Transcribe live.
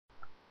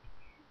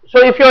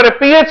So if you are a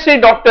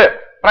PHC doctor,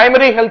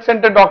 primary health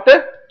center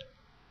doctor,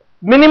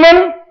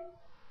 minimum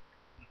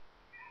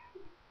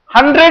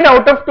 100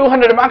 out of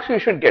 200 marks you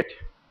should get.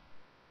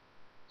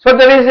 So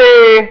there is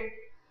a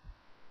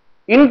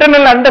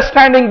internal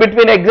understanding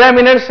between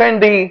examiners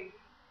and the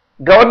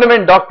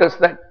government doctors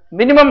that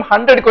minimum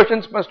 100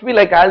 questions must be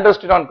like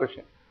aldosterone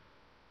question.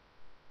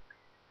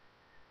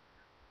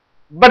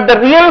 But the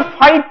real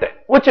fight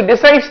which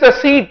decides the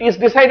seat is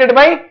decided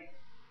by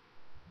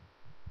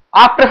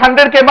after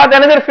 100 ke baad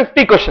another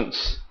 50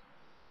 questions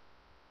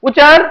which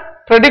are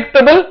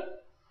predictable,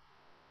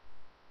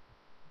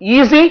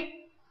 easy,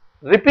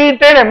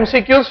 repeated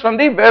MCQs from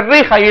the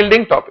very high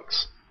yielding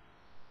topics.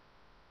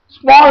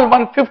 Small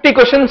 150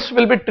 questions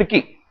will be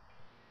tricky.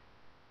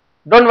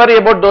 Don't worry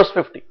about those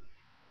 50.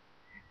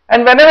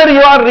 And whenever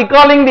you are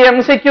recalling the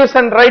MCQs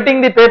and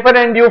writing the paper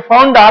and you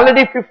found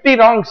already 50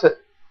 wrongs,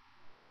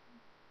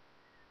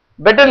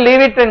 better leave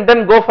it and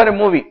then go for a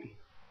movie.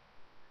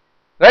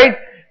 Right?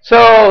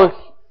 So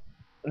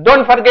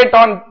don't forget,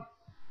 on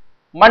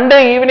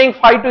Monday evening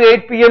 5 to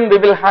 8 PM we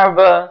will have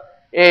a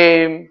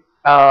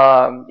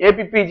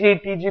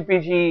APPG,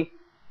 TGPG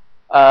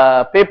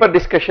paper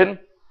discussion,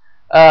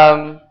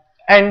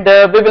 and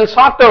we will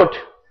sort out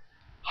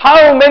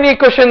how many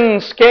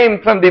questions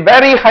came from the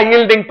very high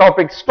yielding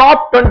topics.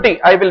 Top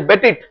 20, I will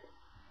bet it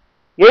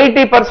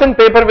 80%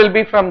 paper will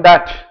be from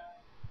that,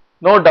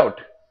 no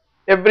doubt.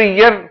 Every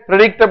year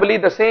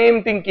predictably the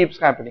same thing keeps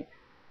happening.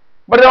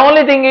 But the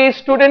only thing is,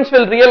 students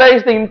will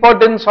realize the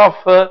importance of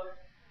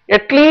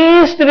at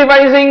least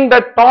revising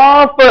the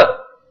top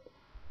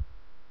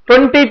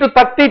 20 to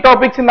 30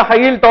 topics in the high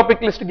yield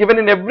topic list given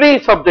in every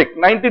subject,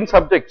 19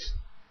 subjects.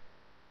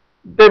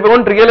 They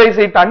won't realize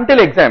it until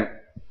exam.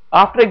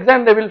 After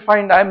exam they will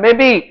find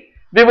maybe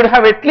we would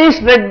have at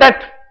least read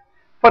that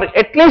for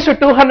at least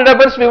 200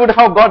 hours we would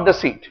have got the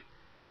seat.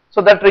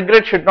 So that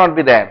regret should not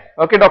be there.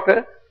 Okay,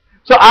 doctor?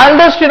 So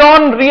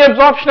aldosterone,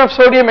 reabsorption of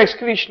sodium,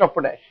 excretion of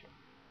potassium.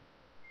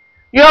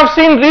 You have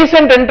seen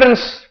recent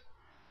entrance,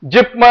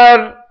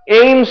 JIPMER,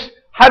 AIMS,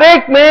 हर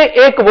एक में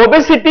एक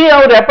obesity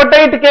और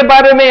apatite के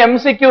बारे में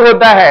MCQ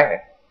होता है.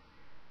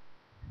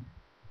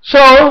 So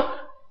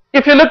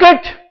if you look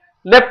at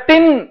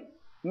leptin,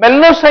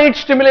 melanocyte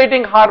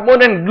stimulating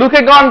hormone and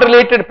glucagon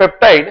related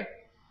peptide,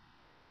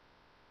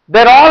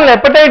 they are all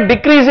appetite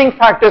decreasing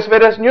factors,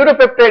 whereas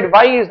neuropeptide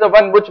Y is the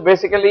one which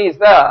basically is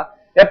the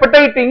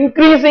appetite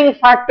increasing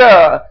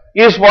factor,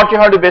 is what you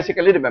have to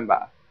basically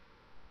remember.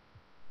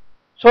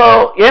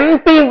 So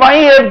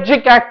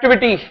NPY-ergic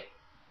activity,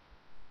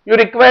 you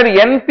require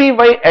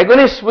NPY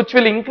agonists which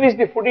will increase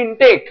the food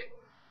intake,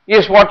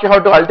 is what you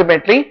have to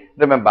ultimately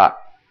remember.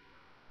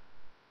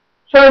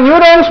 So the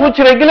neurons which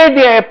regulate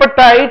the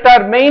appetite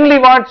are mainly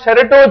what?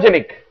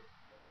 Serotogenic.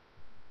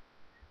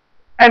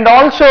 And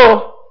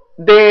also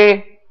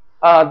there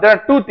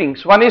are two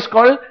things. One is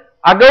called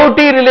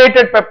agouti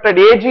related peptide,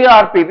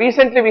 AGRP.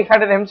 Recently we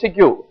had an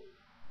MCQ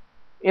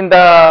in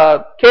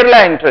the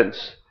Kerala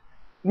entrance.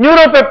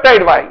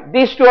 Neuropeptide Y.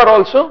 These two are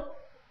also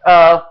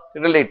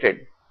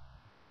related.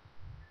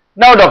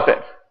 Now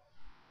doctor,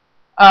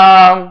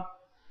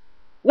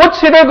 what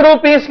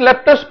serogroup is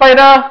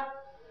Leptospira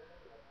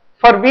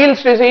for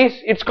Weil's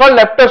disease? It's called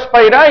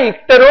Leptospira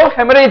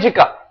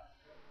icterohemorrhagica.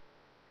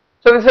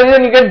 So this is the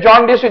reason you get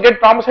jaundice, you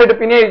get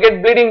thrombocytopenia, you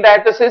get bleeding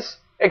diathesis,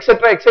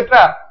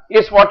 etc.,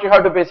 is what you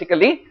have to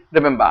basically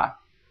remember.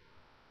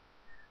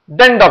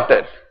 Then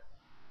doctor,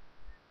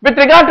 with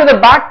regard to the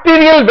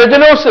bacterial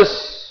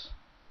vaginosis,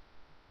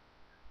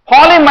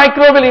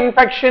 polymicrobial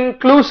infection,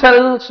 clue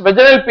cells,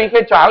 vaginal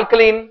pH,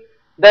 alkaline,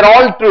 they are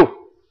all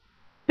true.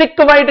 Thick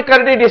white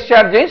curdy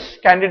discharge is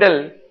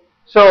candidal.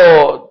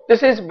 So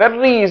this is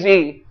very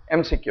easy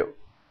MCQ.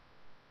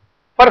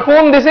 For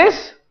whom this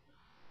is?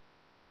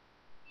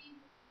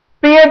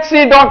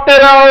 PHC doctor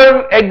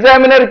और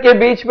examiner के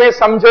बीच में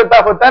समझौता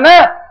होता ना,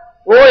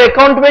 वो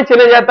account में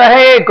चले जाता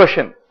है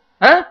question.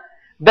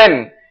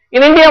 Then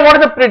in India, what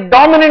are the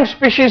predominant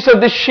species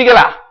of this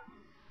Shigella?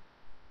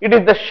 It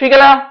is the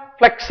Shigella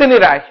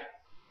flexineri.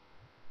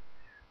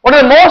 What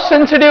are the most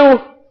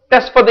sensitive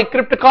tests for the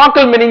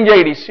cryptococcal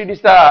meningitis? It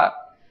is the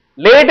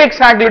latex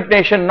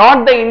agglutination,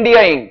 not the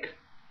India ink.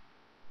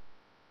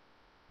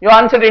 You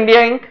answered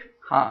India ink?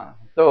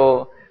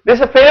 So this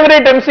is a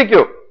favorite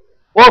MCQ.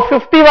 वो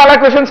 50 वाला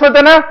questions होता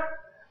है ना,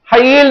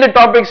 high yield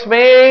topics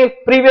में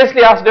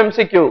previously asked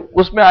MCQ,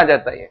 उसमें आ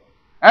जाता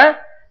है.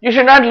 You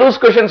should not lose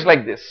questions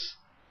like this.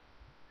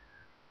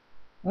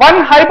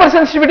 One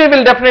hypersensitivity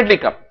will definitely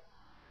come.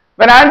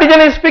 When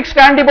antigen is fixed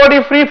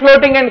antibody free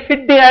floating and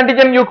hit the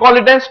antigen, you call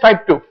it as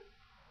type 2.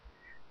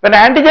 When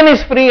antigen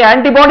is free,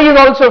 antibody is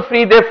also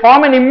free, they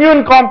form an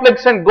immune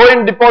complex and go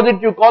and deposit,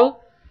 you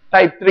call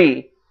type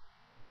 3.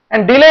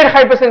 And delayed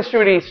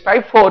hypersensitivity is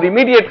type 4,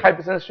 immediate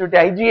hypersensitivity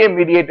IgA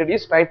mediated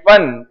is type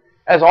 1,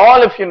 as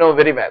all of you know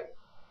very well.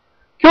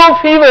 Q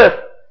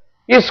fever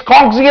is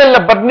coxial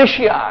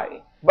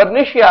bernicii.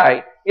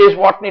 Bernicii is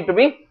what need to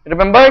be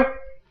remembered.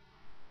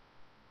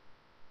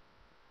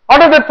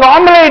 Out of the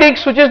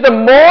thrombolytics, which is the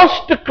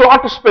most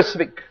clot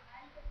specific?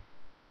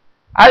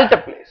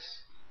 Alteplase.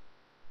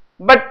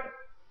 But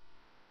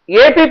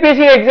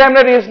APPG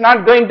examiner is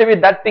not going to be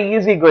that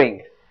easy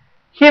going.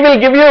 He will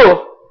give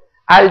you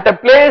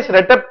alteplase,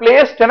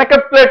 retaplase,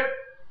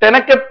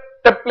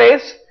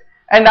 tenecteplase,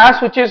 and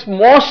ask which is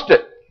most.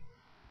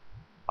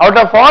 Out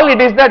of all,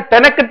 it is the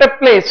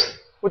tenecteplase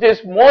which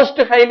is most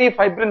highly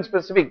fibrin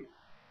specific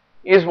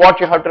is what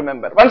you have to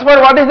remember. Once more,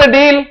 what is the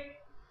deal?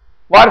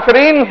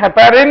 Warfarin,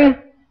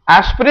 heparin,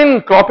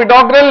 aspirin,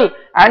 clopidogrel,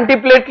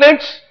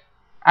 antiplatelets,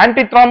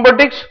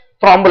 antithrombotics,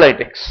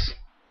 thrombolytics.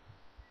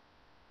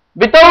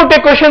 Without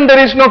a question, there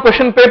is no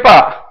question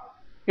paper.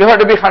 You have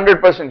to be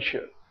 100%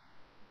 sure.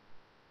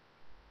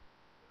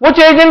 Which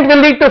agent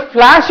will lead to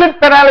flaccid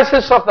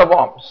paralysis of the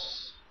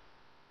worms?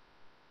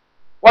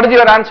 What is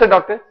your answer,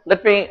 doctor?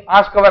 Let me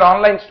ask our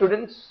online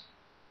students.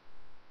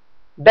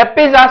 DEP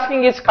is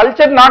asking, is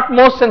culture not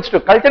most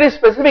sensitive? Culture is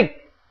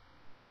specific,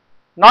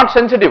 not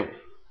sensitive.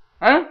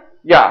 Huh?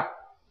 Yeah.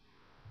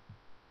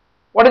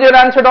 What is your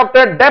answer,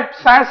 doctor? DEP,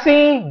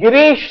 Sasi,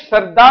 Girish,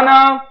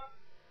 Sardana,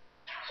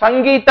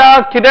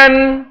 Sangeeta,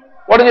 Kiran.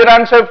 What is your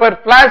answer for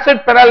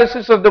flaccid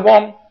paralysis of the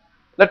worm?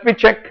 Let me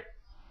check.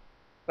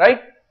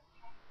 Right?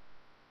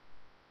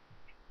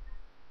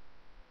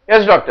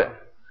 Yes, doctor.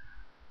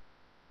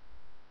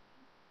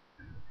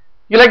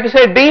 You like to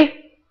say D?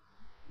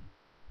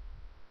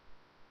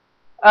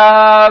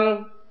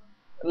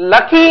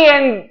 Lucky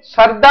and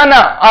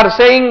Sardana are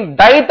saying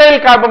diethyl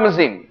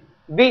carbamazine,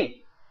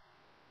 D.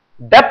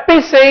 DEP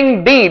is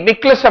saying D,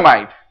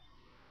 niclosamide.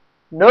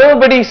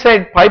 Nobody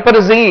said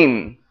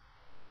piperazine.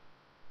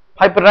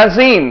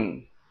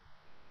 Piperazine.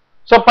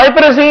 So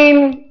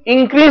piperazine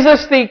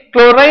increases the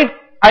chloride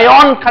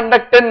ion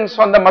conductance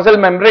on the muscle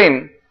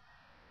membrane.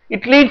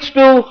 It leads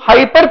to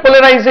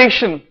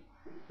hyperpolarization,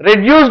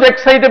 reduced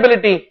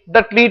excitability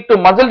that lead to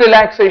muscle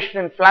relaxation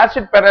and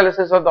flaccid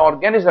paralysis of the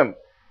organism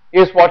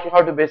is what you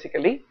have to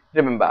basically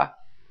remember.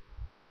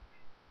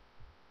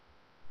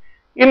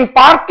 In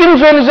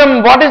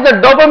Parkinsonism, what is the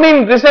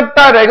dopamine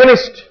receptor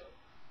agonist?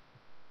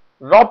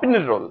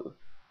 Ropinirole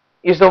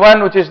is the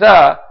one which is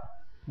the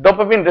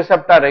dopamine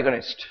receptor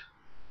agonist.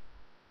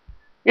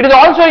 It is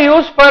also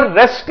used for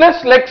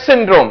restless leg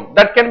syndrome.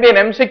 That can be an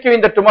MCQ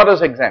in the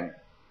tomorrow's exam.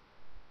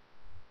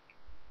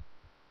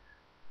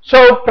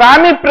 So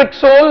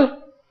pramiprazole,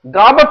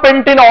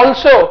 gabapentin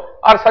also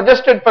are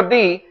suggested for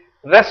the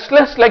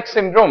restless leg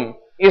syndrome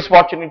is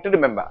what you need to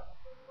remember.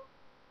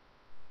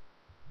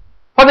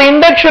 For the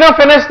induction of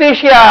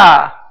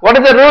anesthesia, what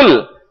is the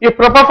rule? If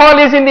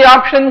propofol is in the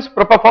options,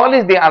 propofol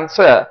is the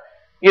answer,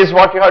 is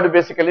what you have to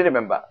basically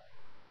remember.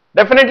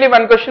 Definitely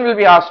one question will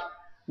be asked.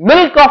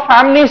 Milk of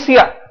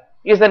amnesia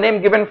is the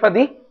name given for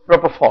the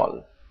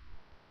propofol,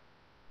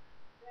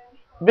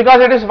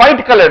 because it is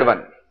white colored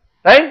one,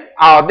 right?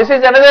 This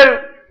is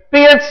another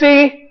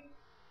PHC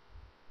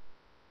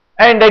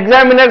and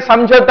examiner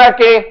samjhota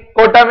ke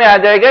quota mein aa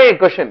jayega ye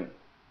question.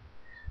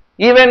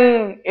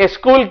 Even a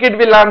school kid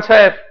will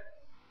answer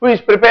who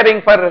is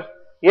preparing for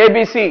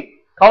ABC,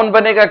 Kaun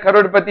Banega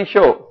Karodpati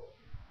show.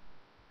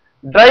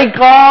 Dry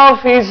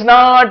cough is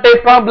not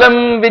a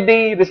problem with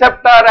the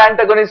receptor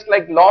antagonist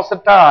like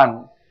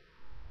losartan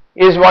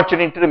is what you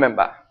need to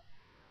remember.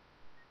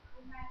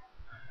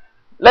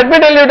 Let me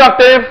tell you,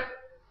 doctor,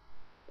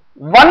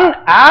 one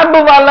ab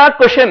wala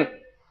question,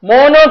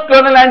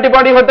 monoclonal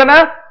antibody hota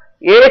na,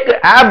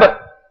 ek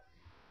ab,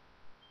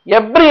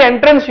 every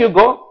entrance you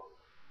go,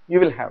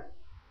 you will have.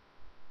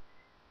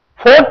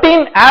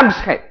 14 abs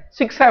hai,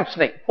 6 abs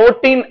nahi,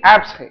 14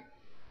 abs hai.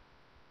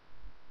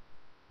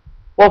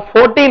 वो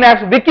 14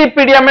 apps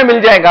Wikipedia में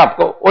मिल जाएगा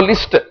आपको वो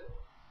list.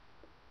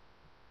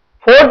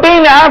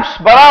 14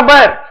 apps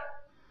बराबर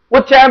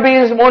which app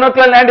is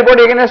monoclonal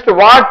antibody against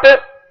what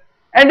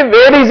and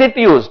where is it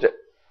used.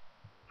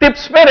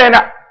 Tips में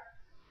रहना.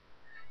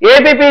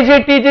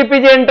 APPG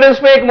TGPG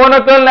entrance में एक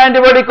monoclonal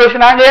antibody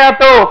क्वेश्चन आ गया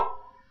तो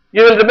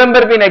you will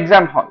remember me in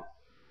exam hall,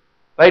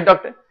 right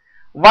doctor?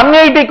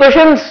 180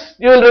 questions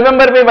you will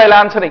remember me while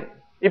answering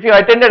if you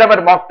attended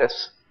our mock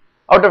test.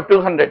 Out of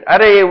 200,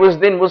 अरे उस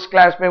दिन उस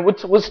क्लास में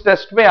उस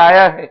टेस्ट में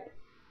आया है.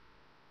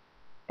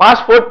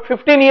 Past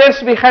 15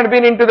 years we had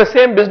been into the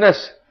same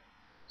business,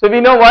 so we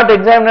know what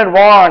examiner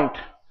want,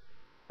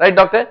 right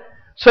doctor?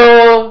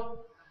 So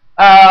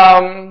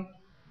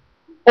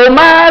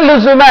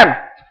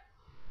omalizumab,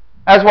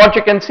 as what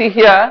you can see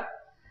here,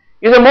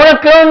 is a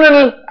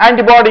monoclonal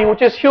antibody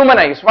which is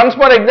humanized. Once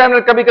more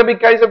examiner कभी कभी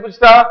कैसे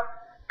पूछता,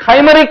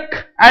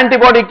 chimeric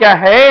antibody क्या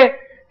है,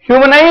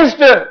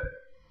 humanized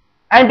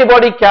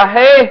antibody kya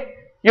hai,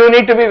 you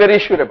need to be very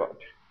sure about.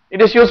 It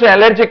is used in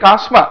allergic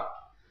asthma.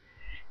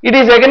 It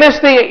is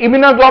against the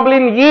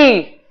immunoglobulin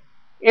E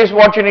is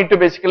what you need to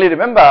basically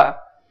remember.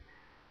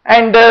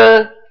 And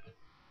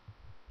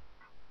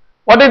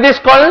what is this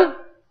called?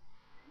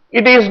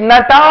 It is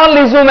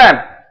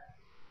natalizumab.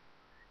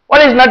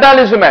 What is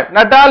natalizumab?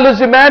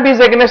 Natalizumab is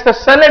against the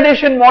cell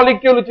adhesion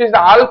molecule which is the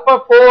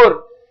alpha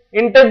 4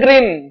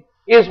 integrin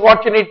is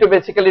what you need to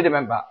basically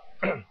remember.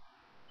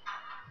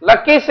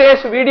 Lucky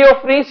says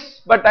video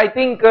freeze, but I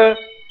think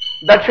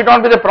that should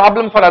not be the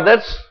problem for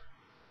others.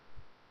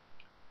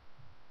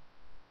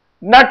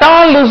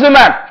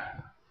 Natalizumab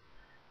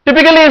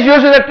typically is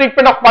used in the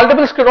treatment of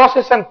multiple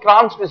sclerosis and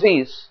Crohn's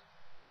disease.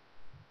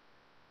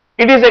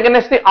 It is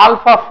against the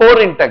alpha 4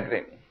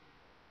 integrin.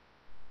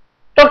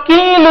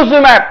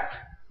 Tocilizumab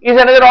is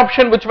another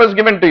option which was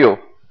given to you.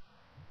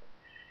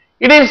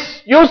 It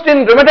is used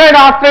in rheumatoid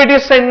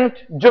arthritis and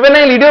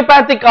juvenile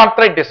idiopathic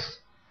arthritis.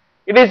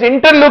 It is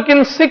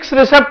interleukin 6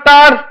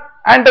 receptor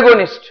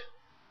antagonist.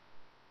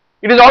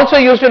 It is also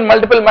used in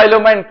multiple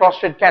myeloma and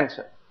prostate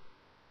cancer.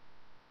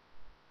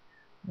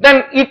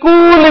 Then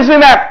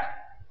eculizumab,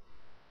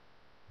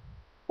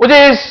 which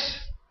is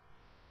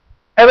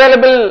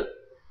available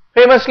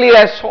famously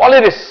as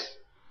Soliris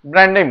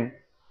brand name.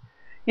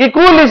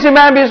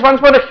 Eculizumab is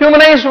once more a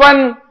humanized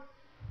one.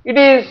 It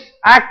is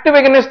active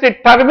against the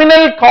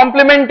terminal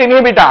complement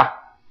inhibitor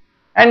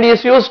and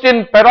is used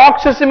in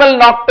paroxysmal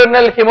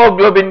nocturnal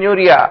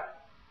hemoglobinuria,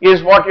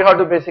 is what you have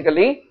to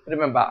basically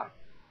remember.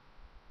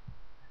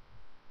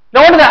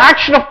 Now what is the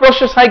action of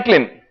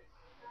prostacyclin?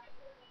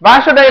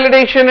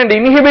 Vasodilation and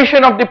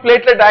inhibition of the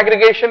platelet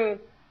aggregation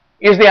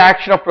is the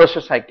action of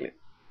prostacyclin.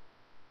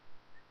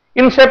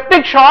 In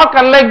septic shock,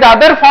 unlike the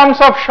other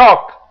forms of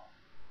shock,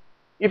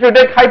 if you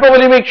take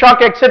hypovolemic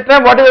shock, etc.,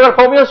 what is our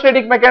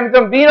homeostatic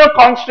mechanism?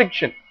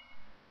 Venoconstriction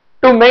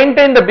to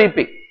maintain the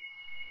BP.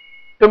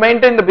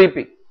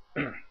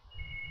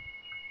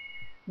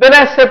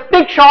 Whereas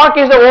septic shock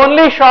is the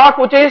only shock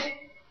which is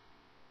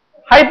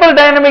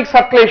hyperdynamic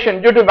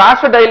circulation due to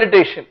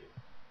vasodilatation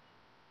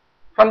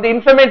from the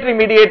inflammatory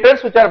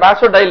mediators which are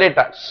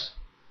vasodilators.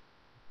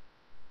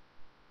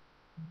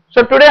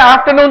 So today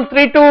afternoon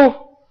 3 to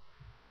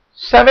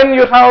 7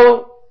 you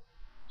have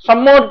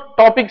some more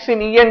topics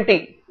in ENT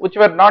which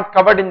were not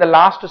covered in the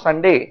last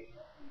Sunday.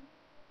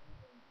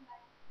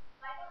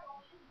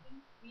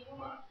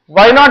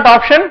 Why not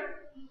option?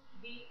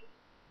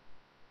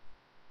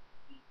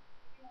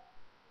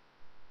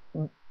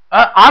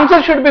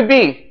 Answer should be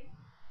B.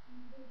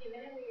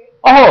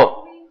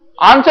 Oh,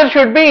 answer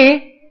should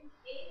be,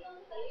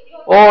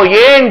 oh,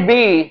 A and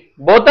B,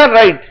 both are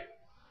right.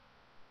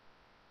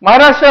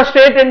 Maharashtra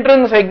state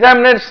entrance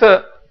examiners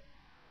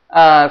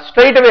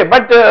straight away,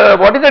 but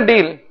what is the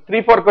deal?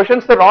 3-4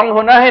 questions तो wrong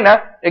होना है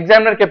ना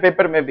examiner के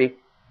paper में भी.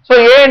 So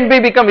A and B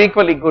become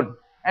equally good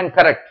and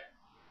correct.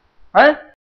 Huh?